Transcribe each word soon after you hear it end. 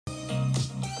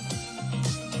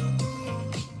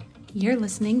You're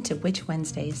listening to Witch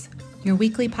Wednesdays, your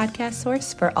weekly podcast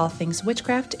source for all things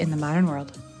witchcraft in the modern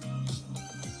world.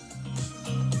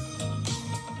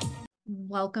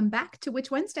 Welcome back to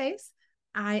Witch Wednesdays.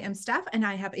 I am Steph, and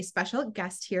I have a special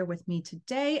guest here with me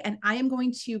today, and I am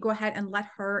going to go ahead and let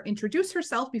her introduce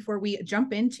herself before we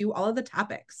jump into all of the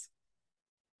topics.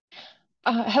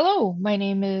 Hello, my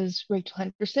name is Rachel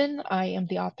Henderson. I am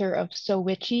the author of So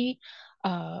Witchy,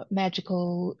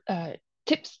 magical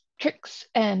tips, tricks,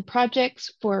 and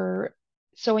projects for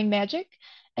sewing magic,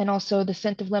 and also The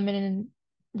Scent of Lemon and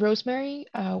Rosemary,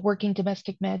 Working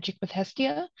Domestic Magic with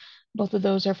Hestia. Both of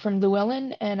those are from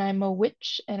Llewellyn, and I'm a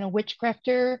witch and a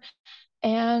witchcrafter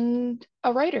and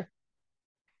a writer.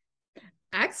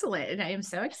 Excellent. And I am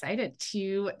so excited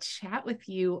to chat with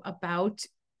you about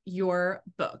your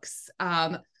books.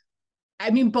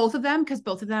 Both of them, because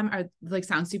both of them are like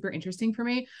sound super interesting for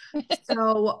me.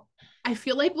 So I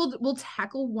feel like we'll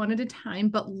tackle one at a time,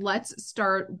 but let's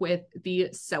start with the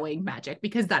sewing magic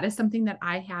because that is something that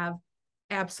I have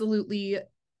absolutely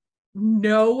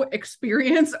no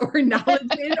experience or knowledge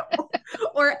in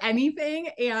or anything.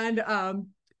 And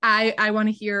I want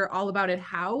to hear all about it.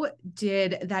 How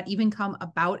did that even come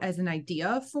about as an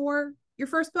idea for your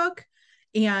first book?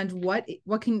 And what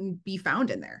can be found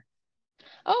in there?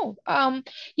 Oh,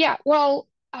 yeah. Well,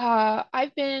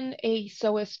 I've been a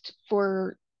sewist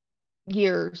for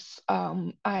years.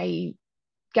 I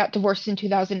got divorced in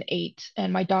 2008,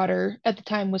 and my daughter at the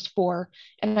time was 4,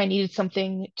 and I needed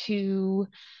something to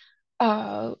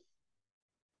uh,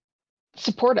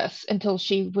 support us until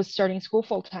she was starting school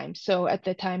full time. So at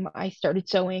the time, I started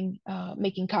sewing,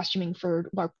 making costuming for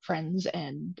our friends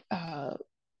and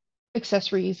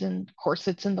accessories and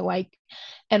corsets and the like.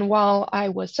 And while I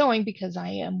was sewing, because I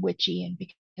am witchy and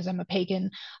because I'm a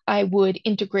pagan, I would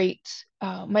integrate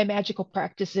my magical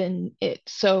practice in it.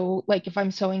 So, like if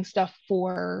I'm sewing stuff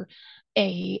for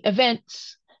a event,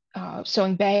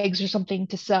 sewing bags or something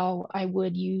to sell, I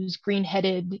would use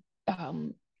green-headed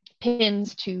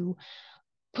pins to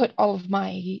put all of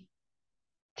my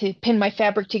to pin my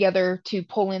fabric together to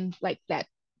pull in like that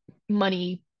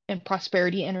money and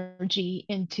prosperity energy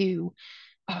into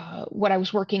what I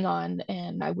was working on.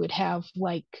 And I would have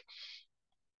like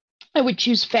I would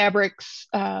choose fabrics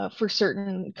for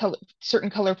certain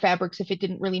color fabrics if it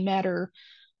didn't really matter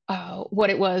what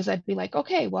it was. I'd be like,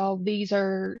 okay, well, these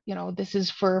are, this is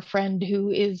for a friend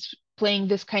who is playing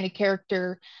this kind of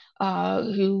character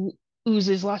who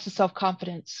oozes lots of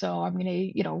self-confidence. So I'm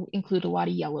going to, include a lot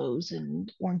of yellows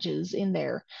and oranges in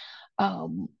there.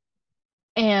 Um,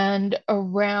 and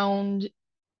around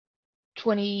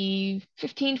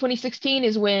 2015, 2016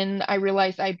 is when I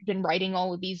realized I'd been writing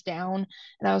all of these down.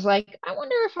 And I was like, I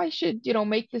wonder if I should,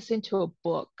 make this into a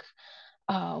book.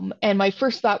 And my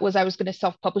first thought was I was going to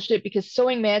self-publish it because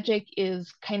sewing magic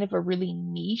is kind of a really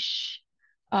niche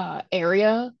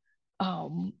area.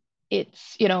 Um,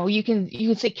 it's, you can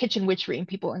say kitchen witchery and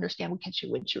people understand what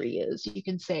kitchen witchery is. You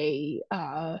can say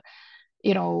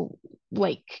you know,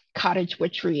 like cottage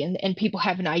witchery, and people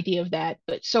have an idea of that.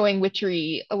 But sewing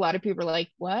witchery, a lot of people are like,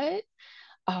 what?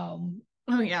 Um,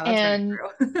 Oh yeah, that's very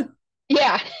and true.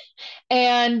 yeah,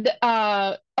 and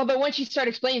although once you start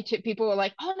explaining to people, are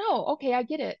like, oh no, okay, I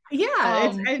get it. Yeah,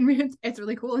 Um, it's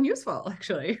really cool and useful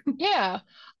actually. yeah.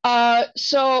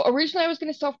 So originally I was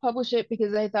going to self-publish it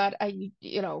because I thought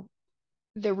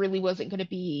there really wasn't going to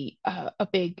be a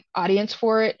big audience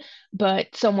for it, but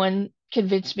someone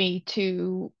convinced me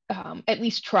to at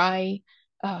least try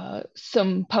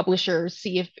some publishers,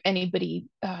 see if anybody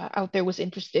out there was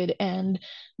interested. And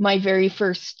my very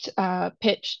first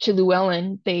pitch to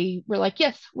Llewellyn, they were like,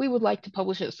 yes, we would like to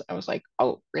publish this. I was like,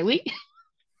 oh, really?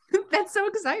 That's so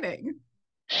exciting.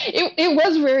 It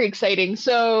was very exciting.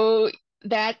 So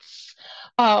that's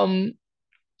um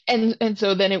and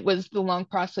so then it was the long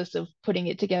process of putting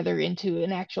it together into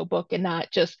an actual book and not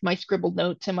just my scribbled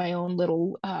notes and my own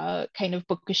little kind of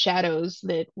book of shadows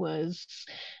that was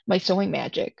my sewing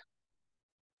magic.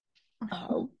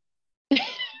 uh,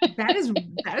 That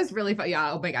is really fun.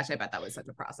 Yeah. Oh my gosh, I bet that was such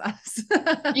a process.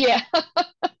 yeah.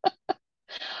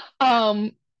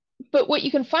 um but what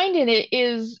you can find in it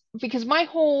is because my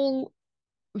whole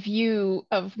view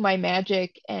of my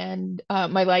magic and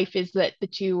my life is that the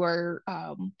two are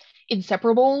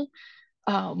inseparable.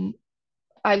 um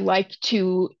I like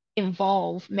to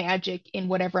involve magic in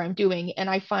whatever I'm doing. And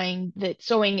I find that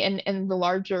sewing and the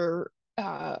larger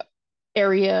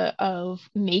area of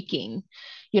making,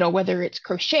 whether it's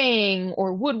crocheting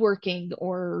or woodworking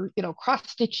or, cross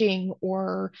stitching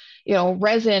or,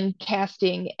 resin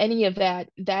casting, any of that,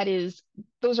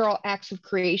 those are all acts of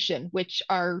creation, which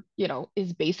are,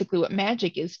 is basically what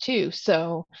magic is too.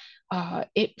 So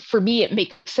for me, it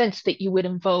makes sense that you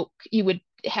would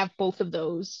have both of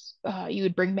those. You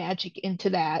would bring magic into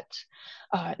that,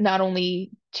 not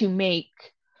only to make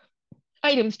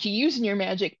items to use in your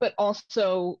magic, but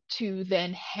also to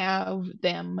then have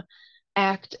them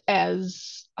act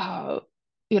as,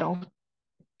 you know,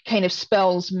 kind of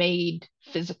spells made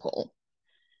physical.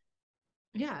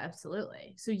 Yeah,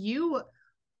 absolutely. So you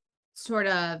sort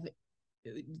of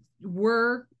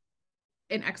were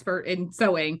an expert in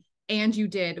sewing and you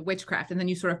did witchcraft and then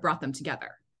you sort of brought them together.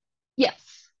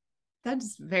 Yes.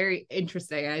 That's very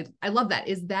interesting. I love that.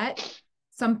 Is that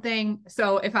something?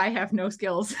 So if I have no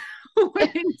skills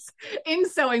in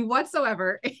sewing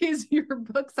whatsoever, is your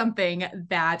book something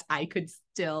that I could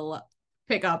still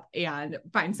pick up and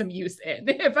find some use in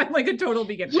if I'm like a total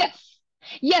beginner? Yes.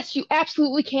 Yes, you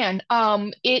absolutely can.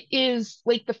 It is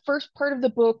like the first part of the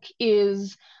book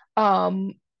is,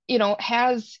 um,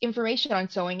 has information on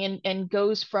sewing and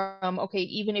goes from, okay,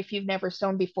 even if you've never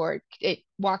sewn before, it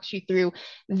walks you through,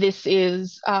 these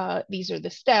are the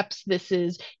steps.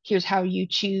 Here's how you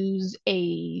choose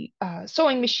a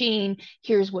sewing machine.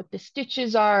 Here's what the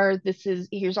stitches are.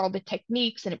 Here's all the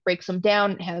techniques, and it breaks them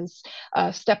down. It has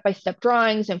step-by-step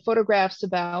drawings and photographs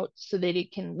about so that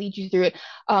it can lead you through it.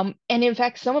 And in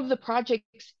fact, some of the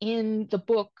projects in the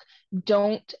book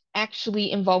don't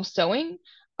actually involve sewing,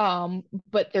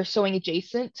 but they're sewing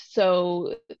adjacent.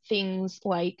 So things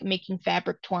like making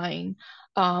fabric twine,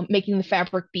 making the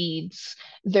fabric beads,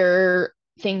 they're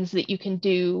things that you can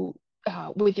do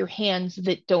with your hands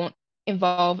that don't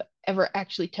involve ever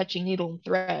actually touching needle and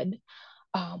thread.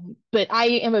 But I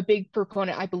am a big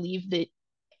proponent. I believe that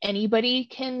anybody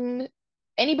can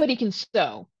anybody can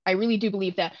sew. I really do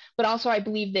believe that. But also I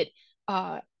believe that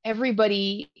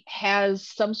everybody has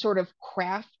some sort of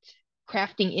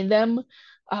crafting in them.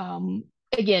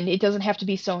 Again, it doesn't have to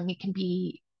be sewing, it can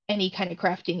be any kind of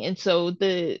crafting. And so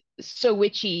the So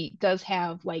Witchy does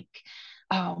have like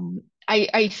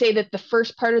I say that the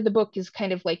first part of the book is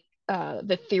kind of like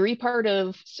the theory part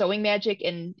of sewing magic,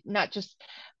 and not just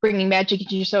bringing magic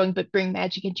into your sewing, but bring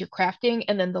magic into your crafting.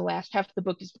 And then the last half of the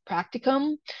book is the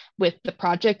practicum with the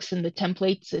projects and the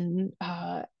templates and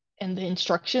the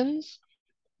instructions.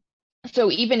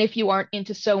 So even if you aren't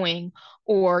into sewing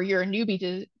or you're a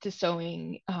newbie to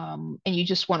sewing, and you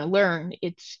just want to learn,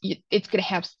 it's going to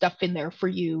have stuff in there for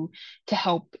you to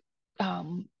help,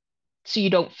 so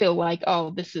you don't feel like, oh,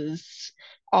 this is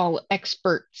all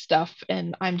expert stuff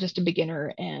and I'm just a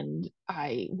beginner and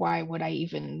I why would I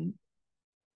even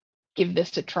give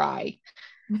this a try.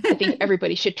 I think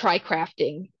everybody should try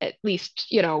crafting at least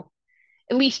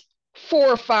 4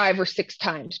 or 5 or 6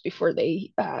 times before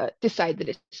they decide that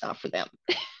it's not for them.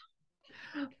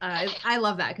 I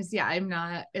love that because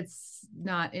yeah, it's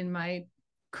not in my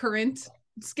current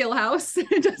skill house.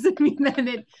 It doesn't mean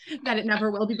that it never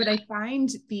will be, but I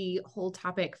find the whole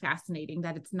topic fascinating,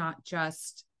 that it's not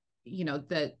just,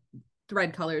 the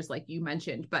thread colors like you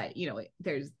mentioned, but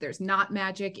there's not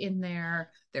magic in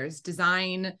there. There's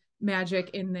design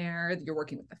magic in there. You're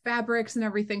working with the fabrics and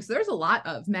everything. So there's a lot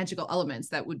of magical elements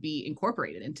that would be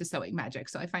incorporated into sewing magic.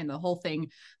 So I find the whole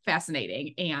thing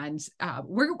fascinating, and I'm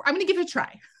going to give it a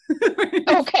try.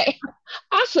 Okay,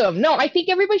 awesome. No, I think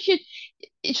everybody should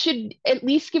at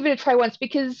least give it a try once,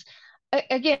 because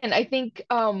again, I think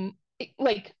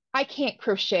like I can't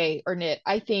crochet or knit.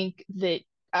 I think that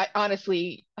I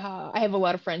honestly, I have a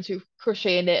lot of friends who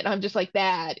crochet and knit, and I'm just like,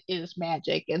 that is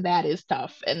magic and that is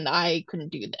tough, and I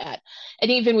couldn't do that.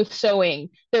 And even with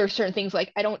sewing, there are certain things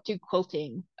like I don't do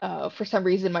quilting. For some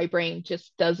reason, my brain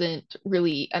just doesn't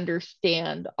really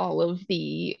understand all of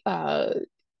the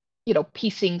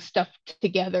piecing stuff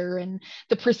together and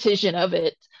the precision of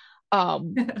it.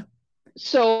 Um,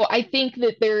 so I think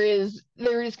that there is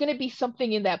going to be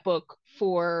something in that book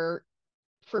for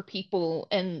people,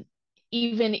 and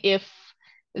even if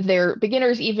they're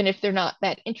beginners, even if they're not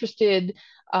that interested,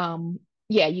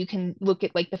 yeah, you can look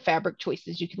at like the fabric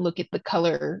choices, you can look at the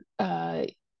color, the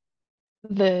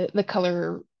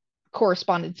color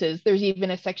correspondences. There's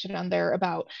even a section on there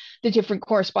about the different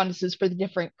correspondences for the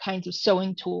different kinds of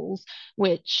sewing tools,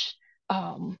 which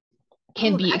can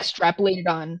Oh, be that's extrapolated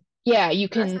on. Yeah, that's you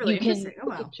really can interesting. Oh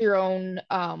look wow. at your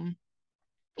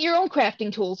own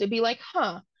crafting tools and be like,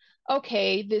 huh,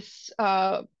 okay, this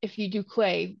if you do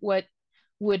clay, what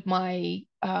would my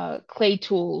clay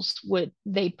tools, would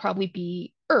they probably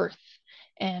be earth?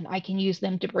 and I can use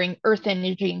them to bring earth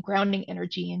energy and grounding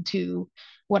energy into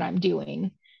what I'm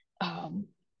doing.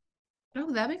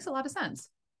 Oh, that makes a lot of sense.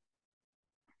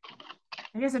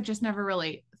 I guess I've just never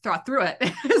really thought through it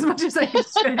as much as I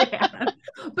should have.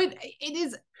 But it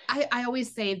is, I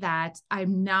always say that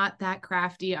I'm not that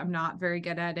crafty. I'm not very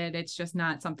good at it. It's just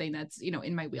not something that's,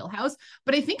 in my wheelhouse.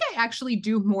 But I think I actually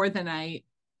do more than I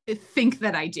think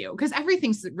that I do, because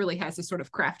everything really has a sort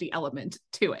of crafty element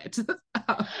to it.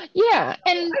 Yeah.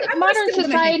 And I'm more modern skilled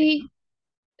than I think.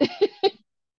 society,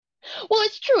 well,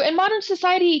 it's true. And modern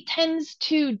society tends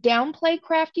to downplay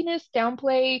craftiness,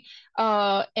 downplay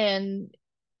and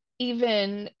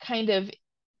even kind of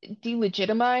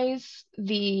delegitimize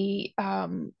the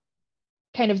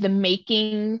kind of the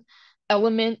making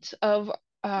element of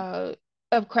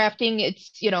crafting.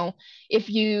 It's, if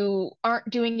you aren't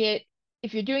doing it,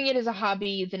 if you're doing it as a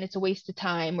hobby, then it's a waste of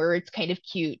time or it's kind of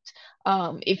cute.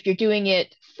 If you're doing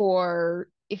it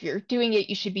if you're doing it,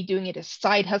 you should be doing it as a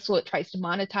side hustle. It tries to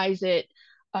monetize it.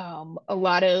 Um, a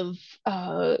lot of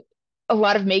uh, a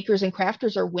lot of makers and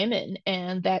crafters are women,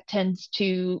 and that tends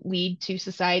to lead to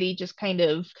society just kind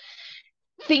of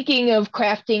thinking of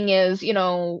crafting as,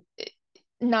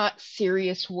 not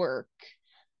serious work.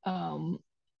 Um,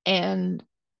 and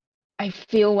I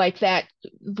feel like that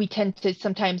we tend to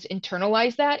sometimes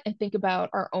internalize that and think about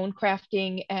our own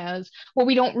crafting as, well,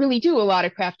 we don't really do a lot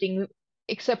of crafting,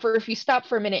 except for if you stop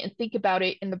for a minute and think about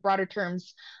it in the broader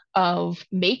terms of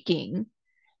making.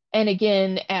 And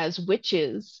again, as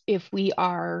witches, if we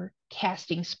are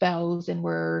casting spells and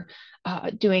we're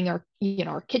doing our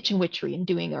kitchen witchery and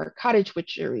doing our cottage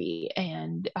witchery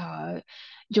and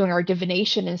doing our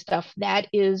divination and stuff, that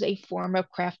is a form of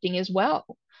crafting as well.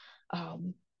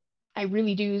 um, I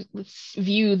really do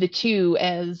view the two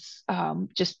as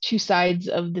just two sides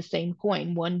of the same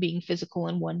coin, one being physical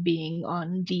and one being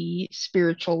on the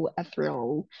spiritual,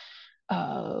 ethereal,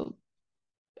 uh,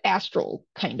 astral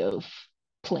kind of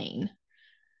plane.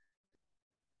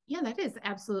 Yeah, that is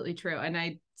absolutely true. And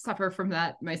I suffer from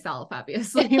that myself,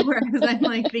 obviously, whereas I'm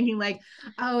like thinking like,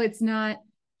 oh, it's not,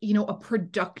 a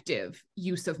productive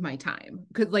use of my time.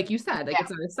 Because like you said, like Yeah, it's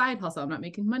not a side hustle. I'm not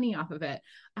making money off of it.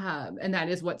 And that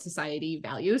is what society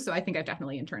values. So I think I've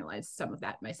definitely internalized some of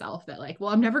that myself, that like,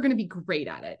 well, I'm never going to be great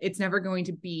at it. It's never going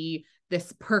to be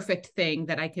this perfect thing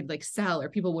that I could like sell or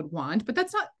people would want, but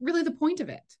that's not really the point of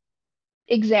it.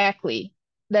 exactly.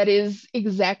 That is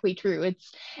exactly true.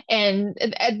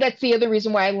 That's the other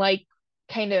reason why I like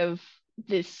kind of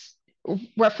this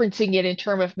referencing it in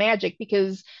term of magic,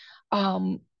 because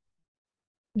um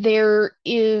there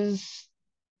is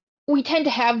we tend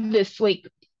to have this like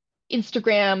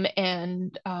Instagram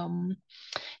and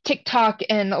TikTok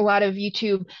and a lot of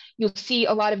YouTube. You'll see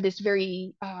a lot of this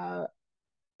very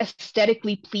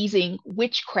aesthetically pleasing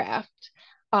witchcraft,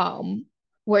 um,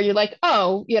 where you're like,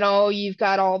 oh, you've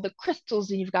got all the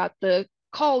crystals and you've got the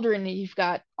cauldron and you've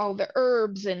got all the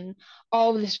herbs and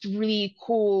all this really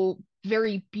cool,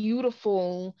 very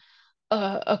beautiful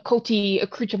occulty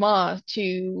accoutrement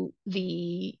to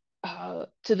the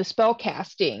spell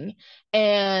casting.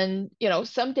 And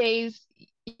some days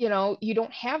you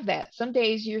don't have that. Some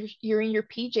days you're in your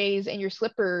PJs and your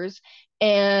slippers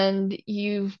and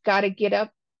you've got to get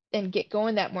up and get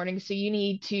going that morning, so you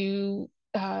need to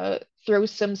throw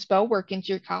some spell work into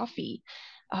your coffee.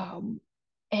 um,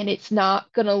 and it's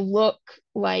not going to look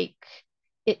like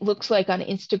it looks like on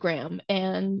Instagram.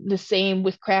 And the same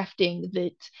with crafting,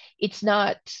 that it's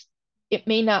not, it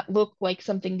may not look like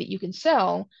something that you can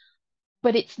sell,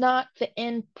 but it's not the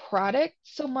end product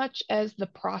so much as the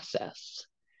process.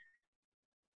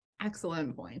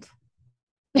 Excellent point.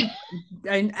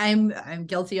 I'm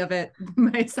guilty of it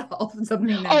myself.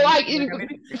 Something that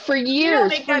Oh, for maybe I'll years,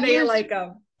 make that a like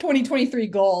a 2023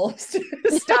 goal to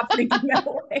stop thinking that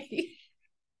way.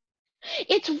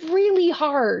 it's really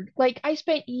hard. Like I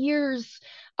spent years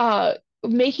uh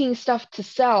making stuff to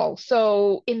sell.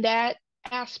 So in that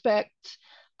aspect,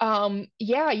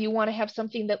 yeah, you want to have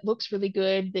something that looks really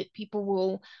good that people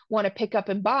will want to pick up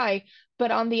and buy.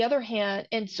 But on the other hand,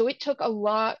 and so it took a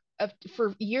lot of,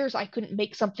 for years I couldn't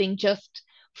make something just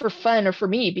for fun or for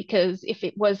me, because if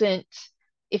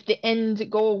the end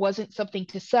goal wasn't something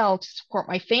to sell to support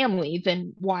my family,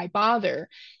 then why bother?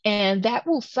 And that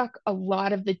will suck a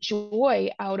lot of the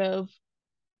joy out of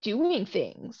doing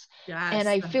things. And Yes.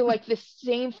 I feel like the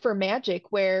same for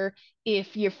magic, where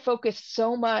if you're focused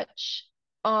so much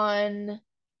on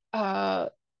uh,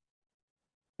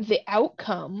 the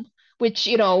outcome, which,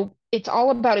 it's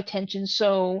all about attention.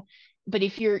 So, but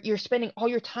if you're spending all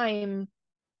your time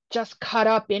just caught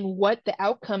up in what the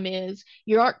outcome is,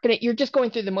 you're just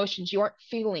going through the motions. You aren't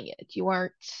feeling it. You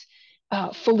aren't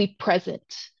fully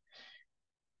present.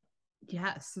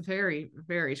 Yes, very,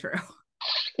 very true.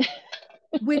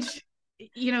 Which,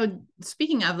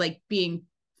 speaking of like being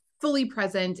fully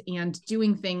present and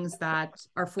doing things that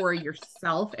are for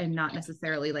yourself and not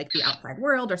necessarily like the outside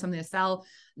world or something to sell,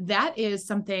 that is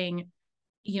something,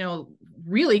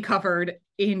 really covered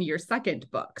in your second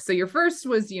book. So your first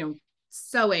was,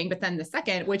 sewing, but then the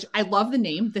second, which I love the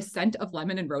name, The Scent of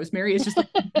Lemon and Rosemary, is just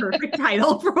like the perfect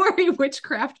title for a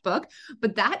witchcraft book.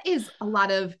 But that is a lot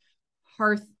of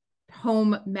hearth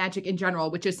home magic in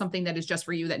general, which is something that is just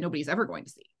for you that nobody's ever going to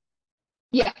see.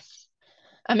 Yes.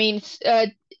 I mean,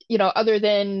 other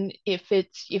than if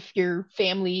your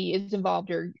family is involved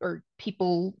or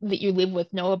people that you live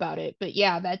with know about it. But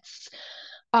yeah,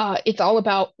 it's all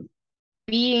about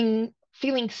feeling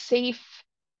safe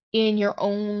in your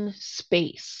own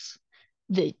space.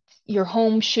 That your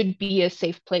home should be a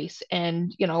safe place.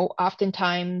 And,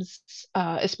 oftentimes,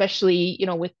 especially,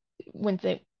 with when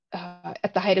the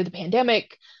at the height of the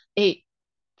pandemic, it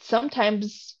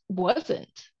sometimes wasn't.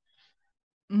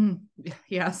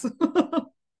 Yes.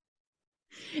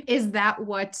 Is that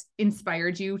what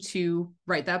inspired you to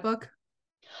write that book?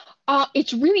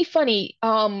 It's really funny.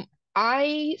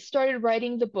 I started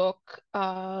writing the book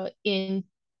in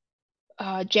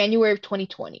January of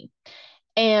 2020,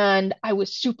 and I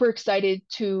was super excited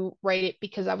to write it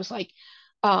because I was like,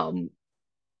 um,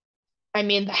 I'm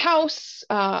in the house.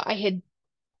 I had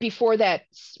before that,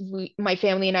 my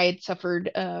family and I had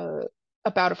suffered a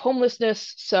bout of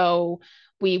homelessness, so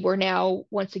we were now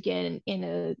once again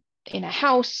in a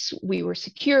house. We were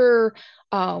secure.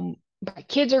 My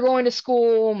kids are going to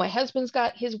school. My husband's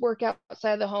got his work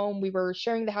outside of the home. We were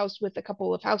sharing the house with a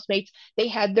couple of housemates. They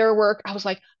had their work. I was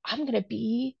like, I'm gonna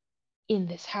be in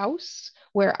this house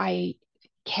where I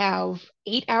have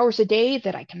 8 hours a day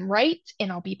that I can write,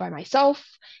 and I'll be by myself.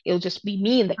 It'll just be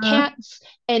me and the cats,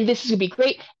 and this is gonna be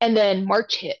great. And then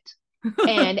March hit,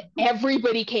 and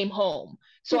everybody came home.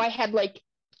 So I had like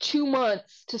 2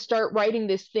 months to start writing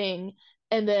this thing,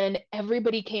 and then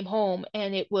everybody came home,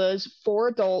 and it was 4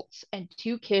 adults and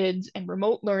 2 kids and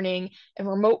remote learning and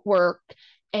remote work,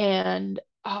 and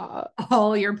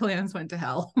all your plans went to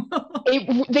hell.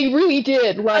 they really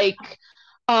did. Like,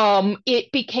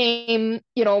 it became,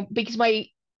 because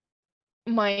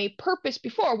my purpose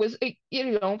before was,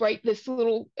 right, this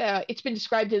little it's been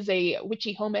described as a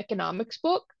witchy home economics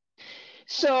book.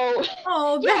 So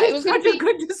Oh, that yeah, it is was going such to a be.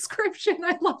 good description.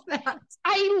 I love that.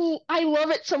 I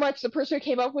love it so much. The person who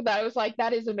came up with that, I was like,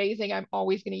 that is amazing. I'm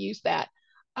always going to use that.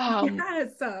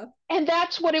 Yes. And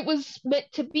that's what it was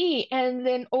meant to be. And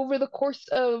then over the course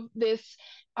of this,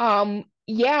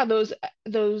 yeah,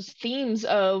 those themes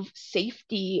of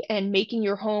safety and making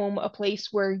your home a place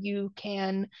where you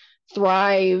can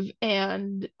thrive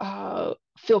and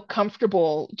feel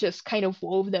comfortable just kind of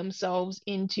wove themselves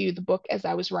into the book as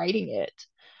I was writing it.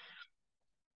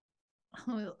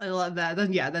 Oh, I love that.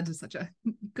 Then yeah, that is such a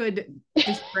good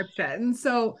description.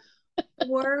 So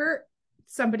for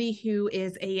somebody who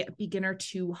is a beginner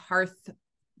to hearth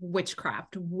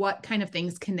witchcraft, what kind of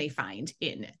things can they find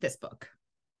in this book?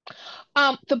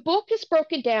 The book is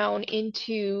broken down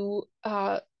into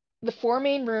the 4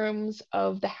 main rooms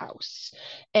of the house,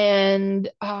 and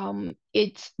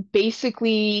it's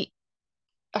basically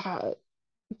uh,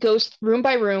 goes room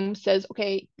by room, says,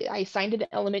 okay, I assigned an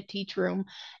element to each room,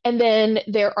 and then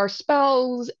there are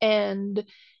spells and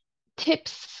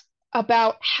tips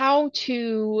about how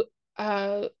to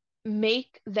uh,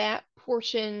 make that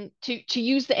portion to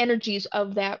use the energies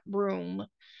of that room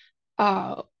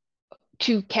uh,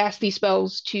 to cast these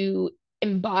spells to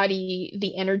embody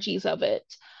the energies of it.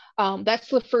 That's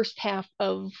the first half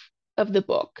of the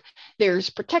book. There's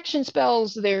protection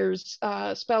spells. There's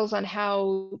spells on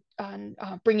how on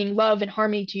bringing love and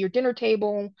harmony to your dinner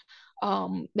table.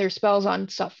 There's spells on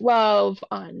self-love,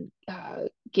 on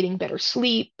getting better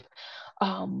sleep.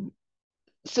 Um,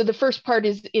 so the first part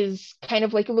is kind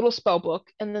of like a little spell book,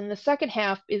 and then the second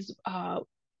half is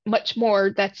much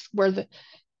more. That's where the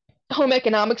home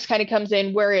economics kind of comes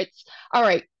in, where it's all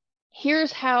right,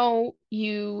 here's how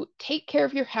you take care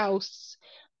of your house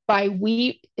by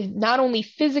we not only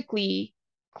physically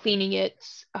cleaning it,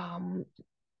 um,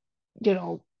 you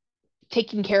know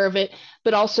taking care of it,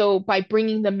 but also by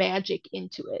bringing the magic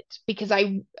into it. Because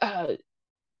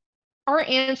our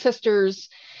ancestors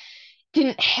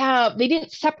they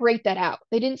didn't separate that out.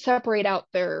 They didn't separate out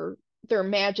their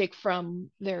magic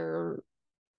from their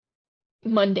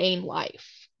mundane life.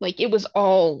 Like, it was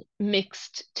all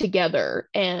mixed together.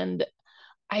 And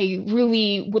I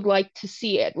really would like to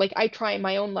see it. Like, I try in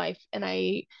my own life, and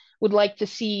I would like to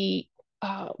see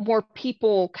more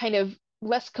people kind of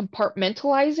less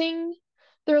compartmentalizing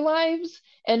their lives,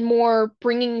 and more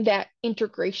bringing that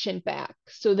integration back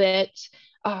so that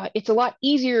it's a lot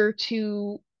easier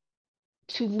to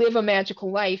live a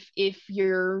magical life if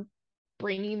you're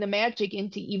bringing the magic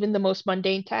into even the most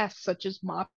mundane tasks, such as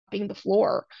mopping the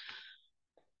floor.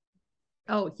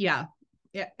 Oh, yeah.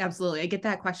 Yeah, absolutely. I get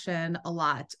that question a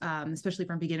lot, especially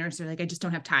from beginners. They're like, I just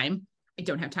don't have time. I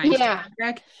don't have time to do Yeah.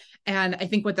 magic. And I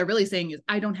think what they're really saying is,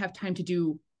 I don't have time to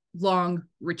do long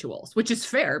rituals, which is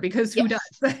fair because who does?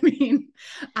 Yes. I mean,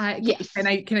 Yes.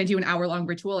 can I do an hour long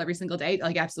ritual every single day?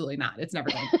 Like, absolutely not. It's never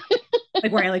going to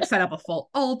like where I like set up a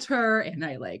full altar and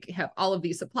I like have all of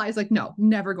these supplies. Like, no,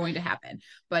 never going to happen.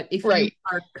 But if you Right.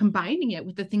 are combining it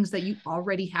with the things that you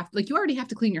already have, like you already have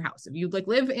to clean your house. If you like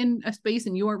live in a space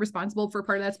and you are responsible for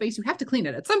part of that space, you have to clean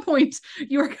it. At some point,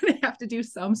 you are going to have to do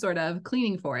some sort of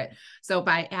cleaning for it. So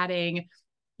by adding,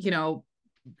 you know,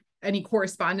 any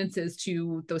correspondences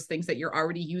to those things that you're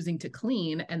already using to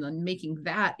clean and then making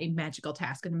that a magical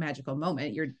task and a magical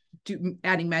moment, you're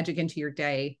adding magic into your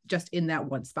day just in that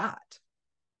one spot.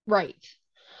 Right.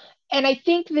 And I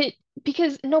think that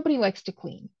because nobody likes to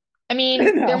clean. I mean,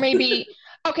 there No. may be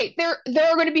okay, there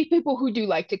are going to be people who do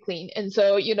like to clean. And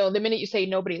so, the minute you say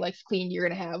nobody likes to clean, you're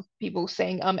going to have people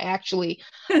saying actually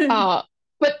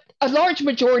but a large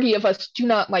majority of us do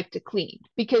not like to clean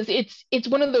because it's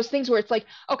one of those things where it's like,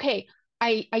 okay,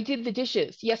 I did the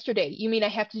dishes yesterday. You mean I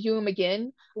have to do them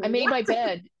again? I made my What?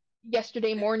 bed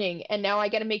yesterday morning and now I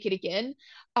got to make it again.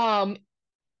 Um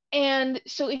and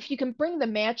so if you can bring the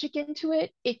magic into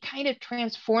it, it kind of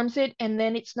transforms it, and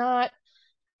then it's not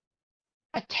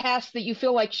a task that you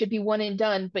feel like should be one and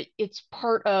done, but it's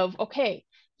part of, okay,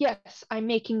 yes, I'm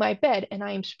making my bed and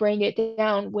I am spraying it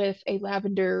down with a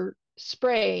lavender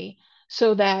spray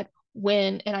so that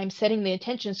and I'm setting the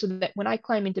intention so that when I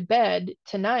climb into bed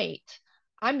tonight,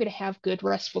 I'm going to have good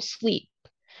restful sleep.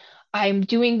 I'm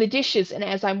doing the dishes, and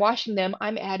as I'm washing them,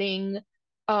 I'm adding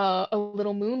a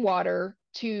little moon water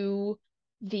to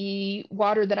the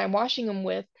water that I'm washing them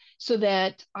with so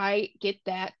that I get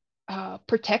that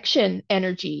protection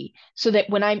energy so that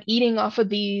when I'm eating off of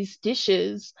these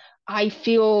dishes, I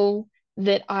feel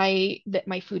that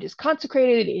my food is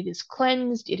consecrated, it is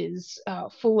cleansed, it is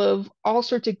full of all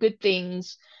sorts of good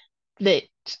things that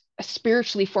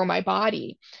spiritually for my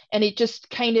body. And it just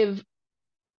kind of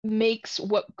makes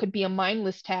what could be a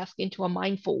mindless task into a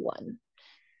mindful one.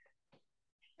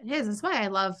 It is. That's why I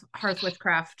love Hearth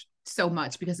Witchcraft so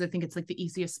much because I think it's like the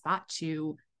easiest spot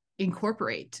to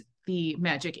incorporate the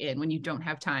magic in when you don't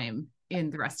have time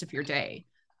in the rest of your day.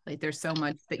 Like there's so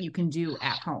much that you can do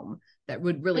at home that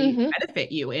would really Mm-hmm.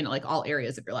 benefit you in like all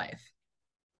areas of your life.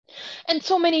 And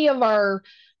so many of our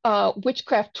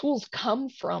witchcraft tools come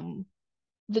from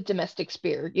the domestic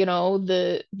sphere,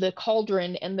 the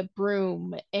cauldron and the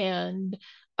broom and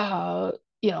uh,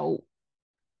 you know,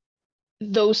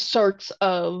 those sorts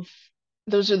of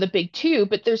those are the big two,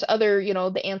 but there's other,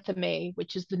 the antheme,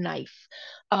 which is the knife,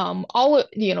 all of,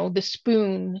 the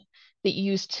spoon that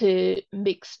you use to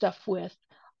mix stuff with.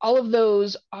 All of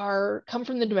those are come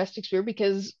from the domestic sphere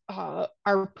because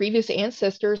our previous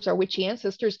ancestors, our witchy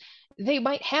ancestors, they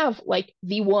might have like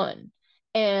the one,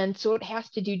 and so it has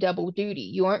to do double duty.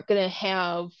 You aren't going to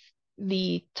have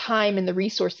the time and the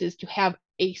resources to have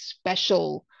a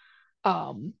special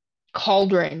um,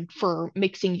 cauldron for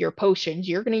mixing your potions.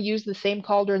 You're going to use the same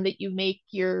cauldron that you make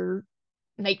your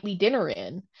nightly dinner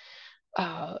in.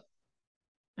 Uh,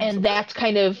 and Absolutely. that's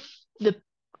kind of the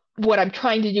what I'm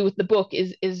trying to do with the book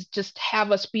is just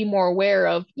have us be more aware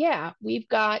of, yeah, we've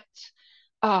got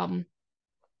um,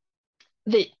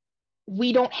 that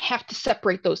we don't have to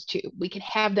separate those two. We can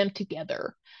have them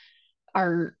together.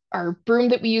 Our broom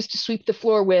that we use to sweep the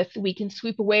floor with, we can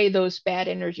sweep away those bad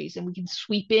energies and we can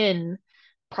sweep in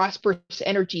prosperous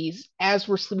energies as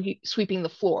we're sweeping the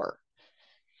floor.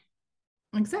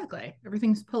 Exactly.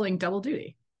 Everything's pulling double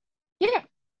duty. Yeah.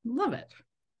 Love it.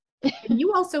 And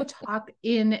you also talk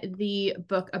in the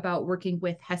book about working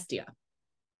with Hestia.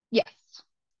 Yes.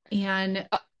 And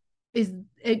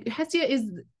Hestia is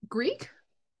Greek?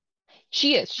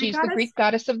 She is. Greek She's the goddess? Greek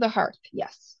goddess of the hearth.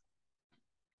 Yes.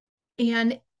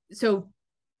 And so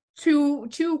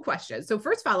two questions. So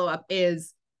first follow up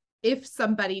is if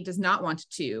somebody does not want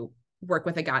to work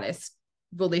with a goddess,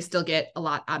 will they still get a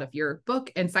lot out of your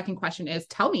book? And second question is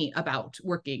tell me about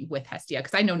working with Hestia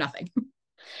because I know nothing.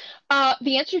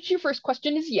 The answer to your first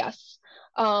question is yes.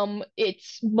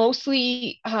 It's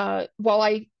mostly while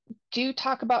I do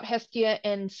talk about Hestia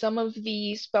and some of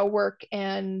the spell work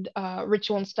and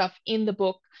ritual and stuff in the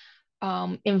book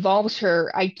involves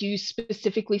her, I do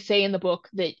specifically say in the book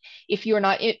that if you're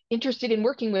not interested in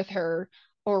working with her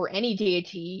or any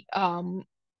deity,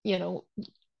 you know,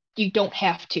 you don't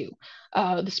have to.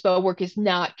 The spell work is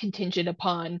not contingent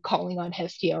upon calling on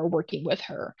Hestia or working with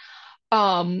her.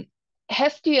 Um,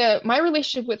 Hestia, my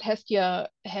relationship with Hestia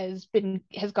has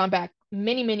gone back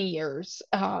many, many years,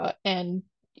 and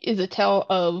is a tale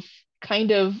of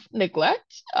kind of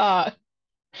neglect,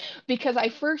 because I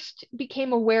first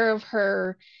became aware of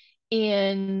her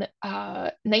in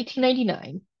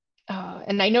 1999.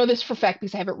 And I know this for a fact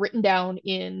because I have it written down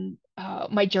in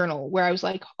my journal, where I was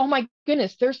like, oh my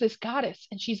goodness, there's this goddess,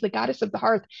 and she's the goddess of the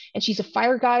hearth, and she's a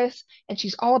fire goddess, and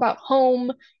she's all about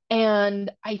home. And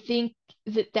I think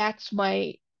that's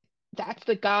the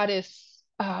goddess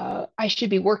I should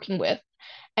be working with.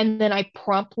 And then I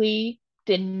promptly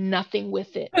did nothing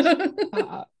with it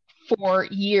uh, for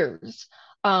years.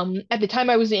 At the time,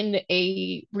 I was in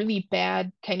a really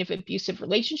bad kind of abusive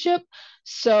relationship.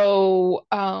 So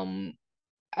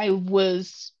I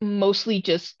was mostly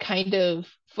just kind of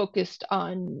focused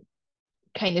on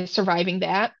kind of surviving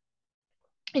that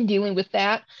and dealing with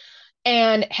that.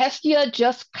 And Hestia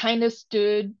just kind of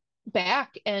stood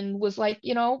back and was like,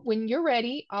 when you're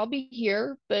ready, I'll be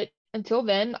here. But until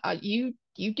then, you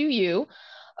do you.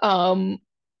 Um,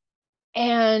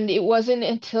 and it wasn't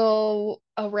until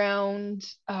around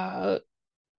the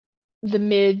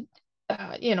mid,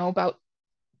 about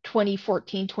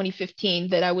 2014, 2015,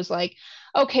 that I was like,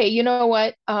 okay, you know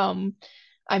what? I'm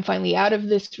finally out of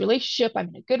this relationship. I'm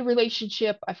in a good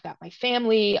relationship. I've got my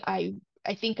family. I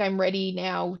think I'm ready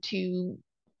now to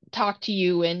talk to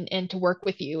you and to work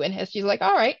with you. And Hesty's like,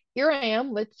 all right, here I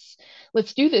am.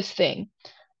 Let's do this thing.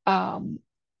 Um,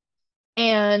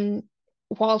 and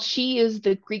while she is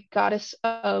the Greek goddess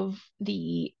of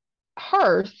the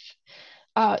hearth,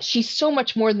 she's so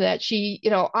much more than that. She,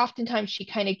 oftentimes she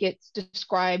kind of gets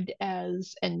described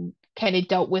as and kind of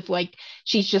dealt with like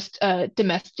she's just a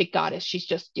domestic goddess. She's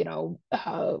just,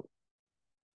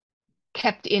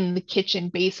 kept in the kitchen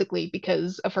basically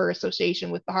because of her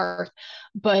association with the hearth.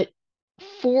 But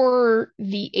for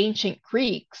the ancient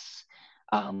Greeks,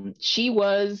 she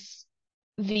was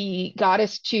the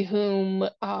goddess to whom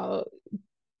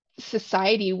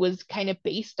society was kind of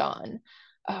based on.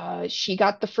 She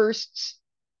got the first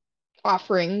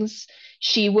offerings.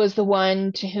 She was the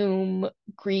one to whom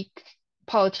Greek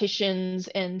politicians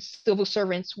and civil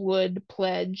servants would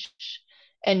pledge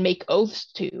and make oaths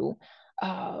to.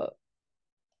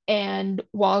 And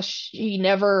while she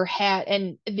never had,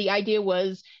 and the idea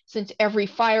was, since every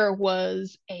fire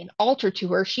was an altar to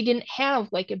her, she didn't have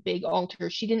like a big altar.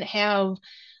 She didn't have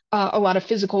a lot of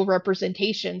physical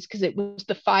representations because it was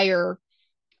the fire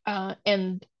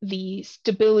and the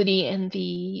stability and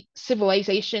the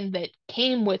civilization that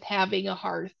came with having a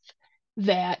hearth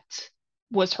that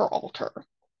was her altar.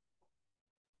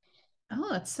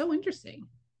 Oh, that's so interesting.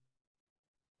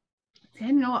 I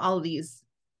didn't know all of these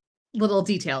little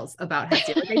details about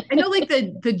Hestia. Like I know like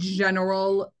the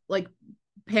general like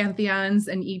pantheons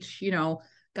and each,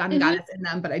 god and goddess in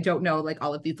them, but I don't know like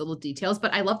all of these little details.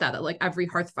 But I love that like every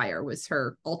hearth fire was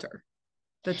her altar.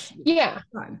 That's Yeah.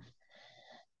 fun.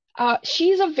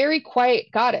 She's a very quiet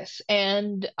goddess,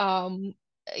 and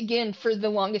again, for the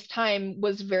longest time,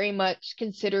 was very much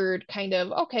considered kind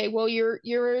of okay. Well, you're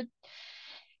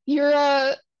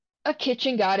a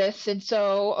kitchen goddess, and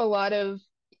so a lot of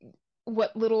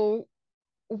what little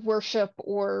worship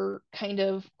or kind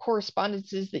of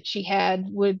correspondences that she had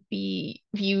would be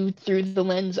viewed through the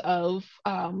lens of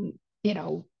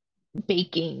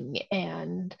baking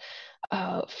and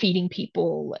feeding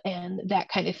people and that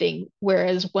kind of thing.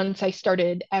 Whereas once I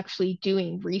started actually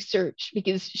doing research,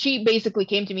 because she basically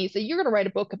came to me and said, "You're going to write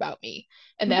a book about me,"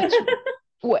 and that's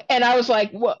what. And I was like,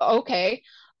 "Well, okay,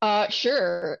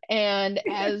 sure." And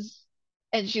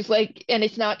she's like, "And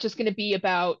it's not just going to be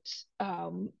about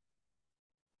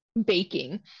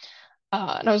baking."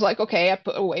 And I was like, "Okay." I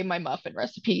put away my muffin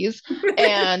recipes,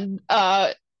 and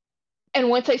and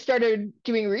once I started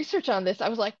doing research on this, I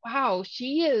was like, "Wow,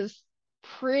 she is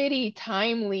pretty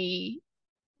timely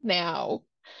now."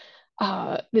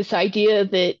 This idea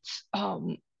that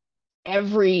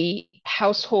every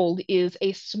household is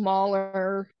a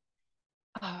smaller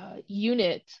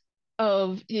unit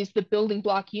is the building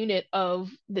block unit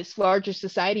of this larger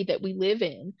society that we live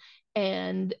in,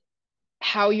 and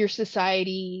how your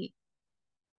society,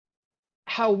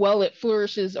 how well it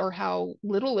flourishes or how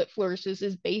little it flourishes,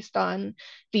 is based on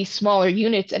these smaller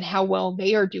units and how well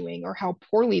they are doing or how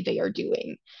poorly they are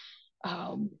doing.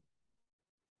 Um,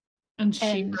 and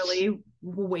she and really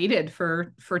waited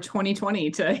for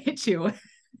 2020 to hit you.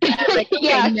 Like, okay,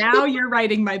 yeah, now you're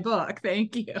writing my book.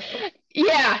 Thank you.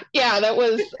 yeah, that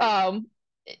was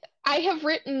I have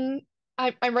written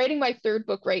I'm writing my third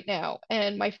book right now,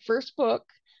 and my first book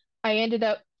I ended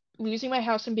up losing my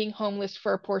house and being homeless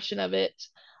for a portion of it.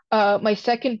 My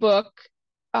second book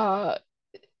uh,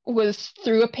 was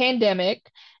through a pandemic.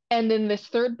 And then this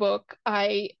third book,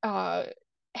 I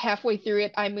halfway through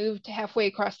it, I moved halfway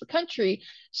across the country.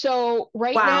 So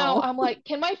right now Wow. I'm like,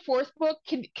 can my fourth book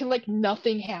can like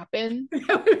nothing happen?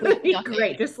 That would Like be nothing.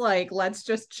 great. Just like, let's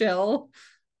just chill.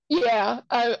 Yeah,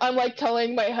 I'm like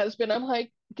telling my husband, I'm like,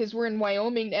 because we're in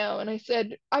Wyoming now, and I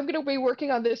said, I'm gonna be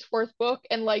working on this fourth book,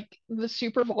 and like the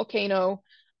super volcano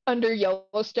under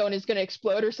Yellowstone is gonna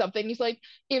explode or something. He's like,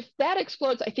 if that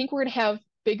explodes, I think we're gonna have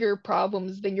bigger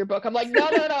problems than your book. I'm like, no,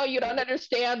 no, no, you don't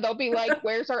understand. They'll be like,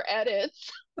 where's our edits?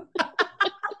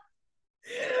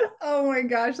 Oh my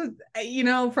gosh.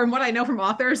 From what I know from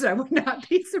authors, I would not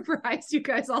be surprised you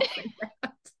guys all think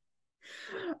that.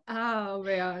 Oh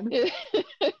man.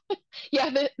 Yeah,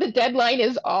 the deadline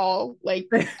is all like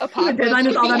The apocalypse deadline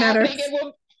is will all be that happening,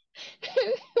 matters.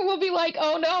 and we'll be like,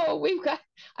 oh no,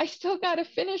 I still gotta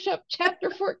finish up chapter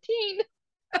 14.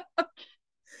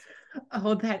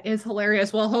 Oh, that is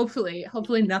hilarious. Well, hopefully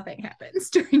nothing happens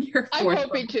during your I'm fourth book.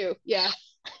 hoping to, yeah.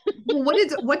 Well,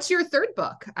 what's your third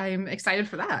book? I'm excited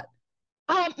for that.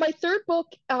 My third book,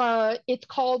 it's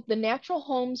called The Natural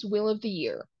Homes Will of the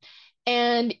Year.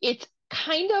 And it's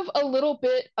kind of a little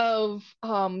bit of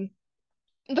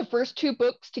the first two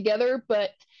books together, but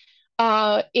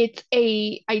I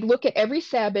look at every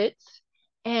Sabbath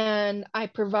and I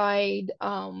provide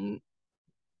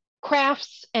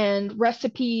crafts and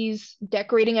recipes,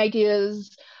 decorating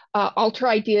ideas, altar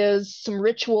ideas, some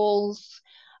rituals,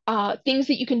 things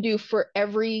that you can do for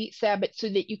every Sabbath so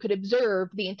that you could observe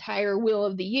the entire wheel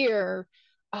of the year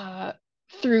uh,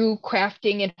 through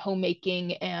crafting and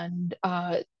homemaking and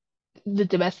the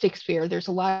domestic sphere. There's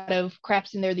a lot of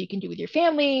crafts in there that you can do with your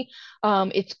family.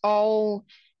 It's all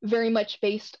very much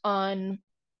based on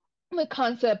the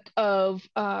concept of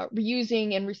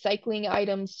reusing and recycling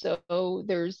items. So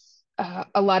there's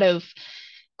a lot of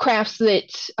crafts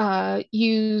that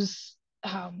use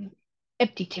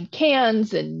empty tin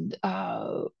cans and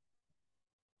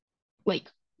like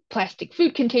plastic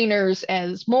food containers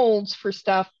as molds for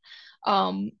stuff.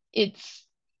 It's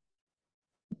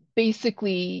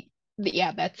basically,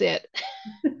 yeah, that's it.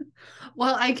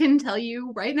 Well, I can tell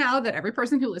you right now that every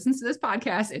person who listens to this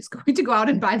podcast is going to go out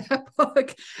and buy that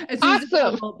book as soon as it's Awesome.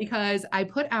 available because I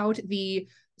put out the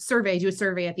do a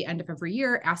survey at the end of every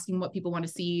year asking what people want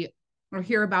to see or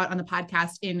hear about on the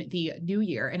podcast in the new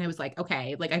year. And I was like,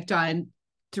 okay, like I've done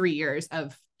 3 years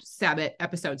of Sabbath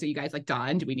episodes. Are you guys like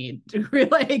done? Do we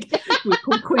like,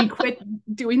 can we quit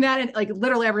doing that? And like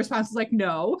literally every response is like,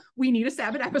 no, we need a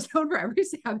Sabbath episode for every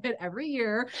Sabbath every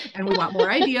year. And we want more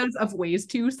ideas of ways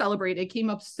to celebrate. It came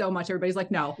up so much. Everybody's like,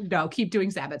 no, keep doing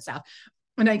Sabbath stuff.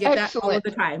 And I get that all of Excellent.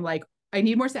 the time. Like, I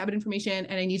need more Sabbath information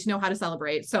and I need to know how to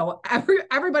celebrate. So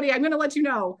everybody, I'm going to let you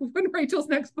know when Rachel's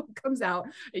next book comes out.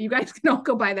 You guys can all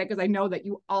go buy that because I know that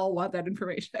you all want that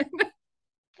information.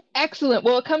 Excellent.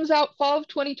 Well, it comes out fall of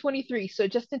 2023, so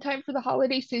just in time for the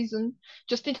holiday season,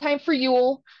 just in time for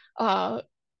Yule. There'll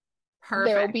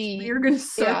Perfect. We be, are going to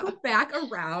yeah, circle back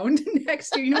around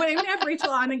next year. You know what? I'm going to have Rachel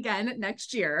on again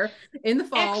next year in the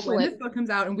fall when this excellent. book comes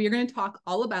out. And we are going to talk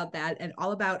all about that and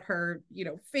all about her,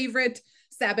 favorite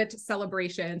Sabbath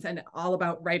celebrations and all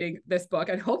about writing this book.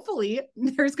 And hopefully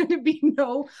there's going to be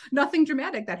nothing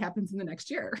dramatic that happens in the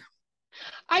next year.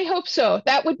 I hope so.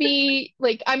 That would be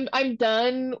like I'm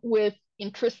done with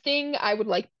interesting. I would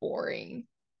like boring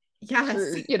Yes.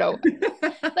 for,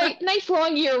 like nice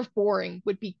long year of boring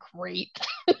would be great.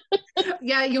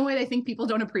 Yeah, you know what? I think people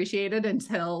don't appreciate it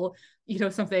until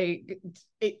something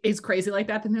is crazy like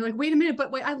that. Then they're like, wait a minute,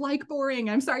 but wait, I like boring.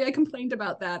 I'm sorry, I complained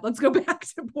about that. Let's go back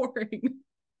to boring.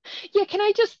 Yeah,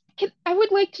 I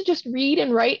would like to just read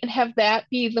and write and have that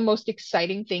be the most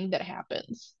exciting thing that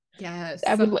happens. I Yes.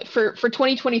 would like for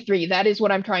 2023, that is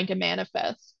what I'm trying to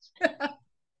manifest.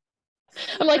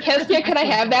 I'm like, That's an Hestia, can I excellent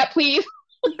have goal. that, please?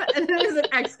 That is an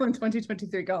excellent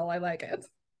 2023 goal. I like it.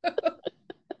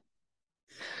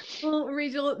 Well,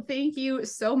 Rachel, thank you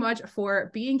so much for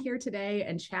being here today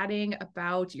and chatting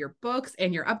about your books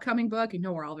and your upcoming book. I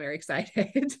know we're all very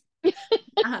excited.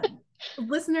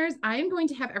 Listeners, I am going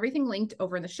to have everything linked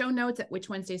over in the show notes at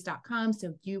witchwednesdays.com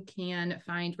so you can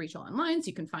find Rachel online, so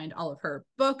you can find all of her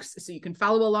books, so you can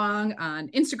follow along on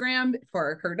Instagram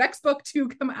for her next book to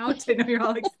come out. I know you're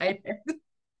all excited.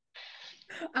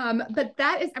 But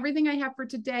that is everything I have for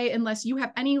today, unless you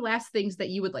have any last things that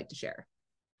you would like to share.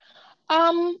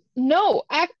 No,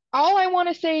 all I want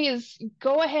to say is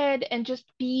go ahead and just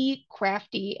be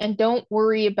crafty and don't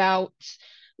worry about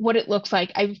what it looks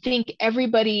like. I think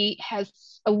everybody has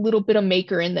a little bit of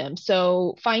maker in them.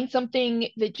 So find something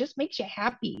that just makes you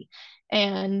happy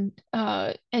and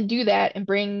do that and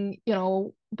bring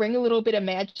a little bit of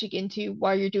magic into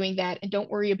while you're doing that, and don't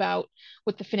worry about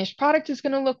what the finished product is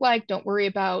going to look like. Don't worry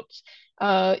about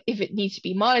if it needs to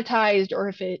be monetized or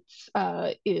if it's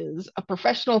is a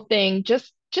professional thing.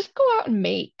 Just go out and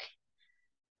make.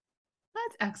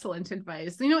 That's excellent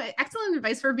advice. Excellent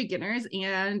advice for beginners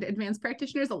and advanced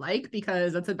practitioners alike,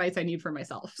 because that's advice I need for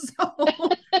myself. So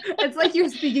it's like you're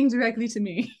speaking directly to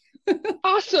me.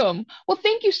 Awesome. Well,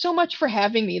 thank you so much for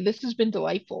having me. This has been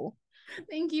delightful.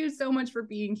 Thank you so much for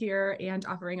being here and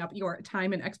offering up your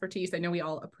time and expertise. I know we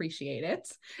all appreciate it.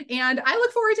 And I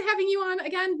look forward to having you on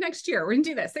again next year. We're going to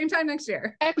do this same time next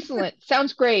year. Excellent.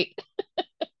 Sounds great.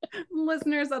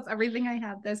 Listeners, that's everything I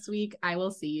had this week. I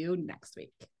will see you next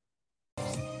week.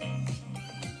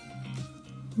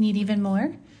 Need even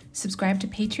more? Subscribe to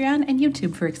Patreon and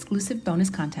YouTube for exclusive bonus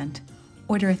content.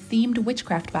 Order a themed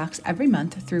witchcraft box every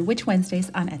month through Witch Wednesdays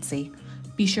on Etsy.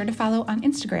 Be sure to follow on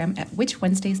Instagram at Witch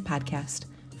Wednesdays Podcast.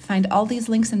 Find all these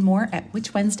links and more at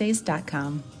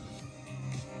witchwednesdays.com.